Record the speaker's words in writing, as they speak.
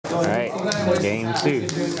Alright, game 2.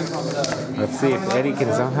 Let's see if Eddie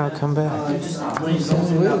can somehow come back. Okay,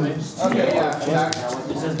 yeah.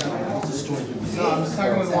 No, I'm just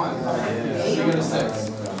talking with 1. So you go to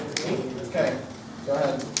 6. Okay, go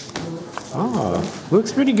ahead. Oh,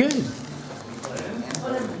 looks pretty good.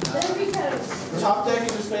 Top deck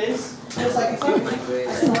into space.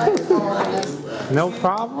 No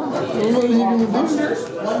problem. What are you going to do?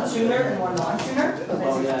 1 tuner and 1 non-tuner.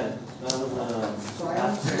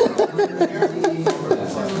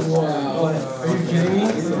 Wow. Are you kidding me?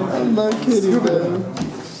 I'm not kidding, man.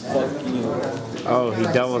 Oh, he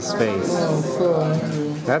double spaced.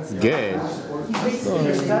 That's good.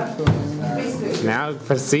 Now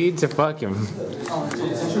proceed to fuck him.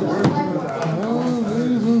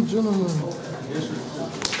 Ladies and gentlemen.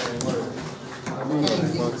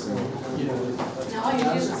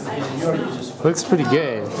 Looks pretty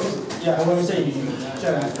good.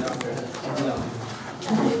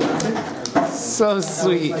 So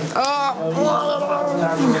sweet. Oh.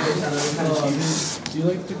 Do you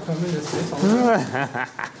like to come in this space?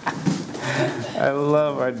 I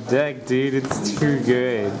love our deck, dude. It's too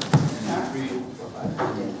good.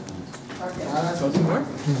 Go some more?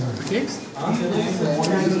 Kicks?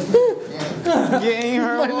 Game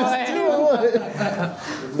or what?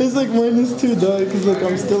 It's like -2, dog, because like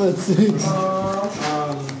I'm still at 6.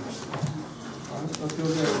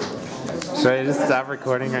 Should I just stop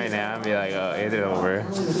recording right now and be like, oh, it's over? I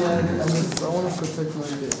want to protect my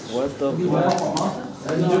bitch. What the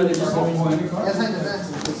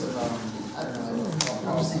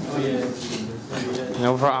fuck?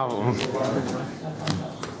 No problem.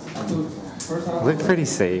 Look pretty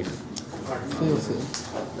safe. Feel safe.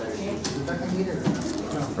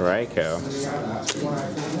 Ryko.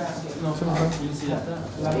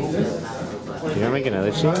 You gonna make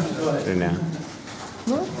another change? Or no?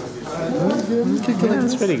 No? That's good. I'm kicking Yeah,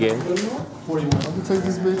 that's pretty good. I'll protect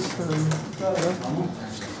this bitch.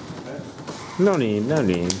 No need, no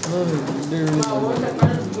need. No, they really don't.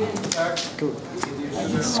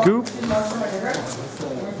 Scoop.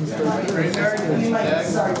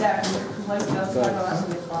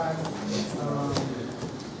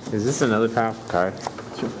 Is this another powerful card?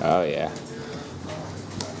 Oh yeah.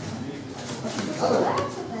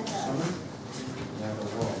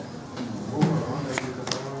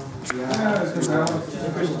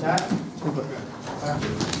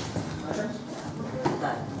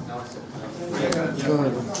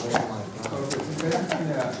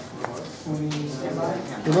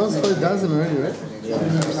 You lost 5,000 already, right?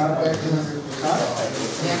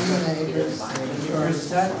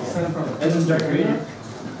 Legend Dark Radiant.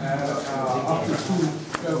 Up to 2.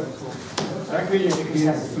 Dark Radiant, you can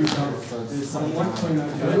have 3 times. There's some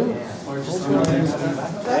 1.9 or just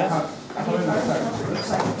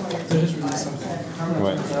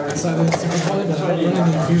What? So it's probably the running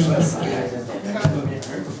infusions.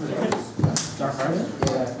 Dark Heart?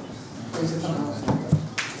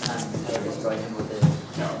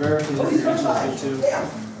 Barricade is too.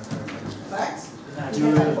 Do you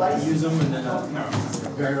use them and then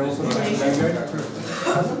barrels in the graveyard?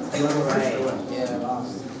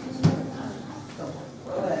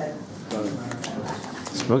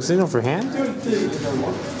 Smoke signal for hand?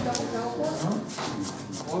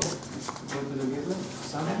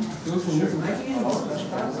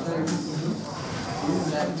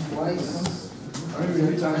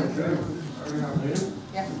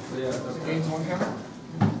 Yeah. Gains 1 counter?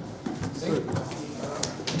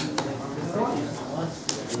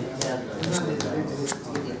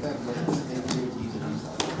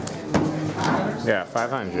 Yeah,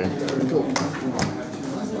 500.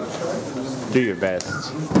 Do your best.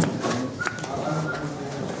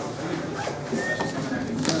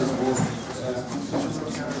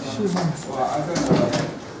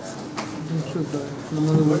 No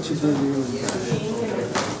matter what you do,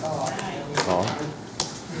 Oh.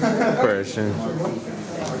 Version.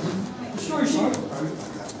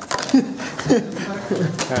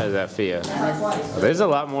 How does that feel? There's a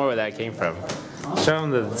lot more where that came from. Show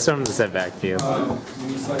them the setback feel.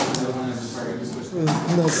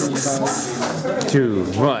 Too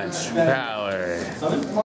much power.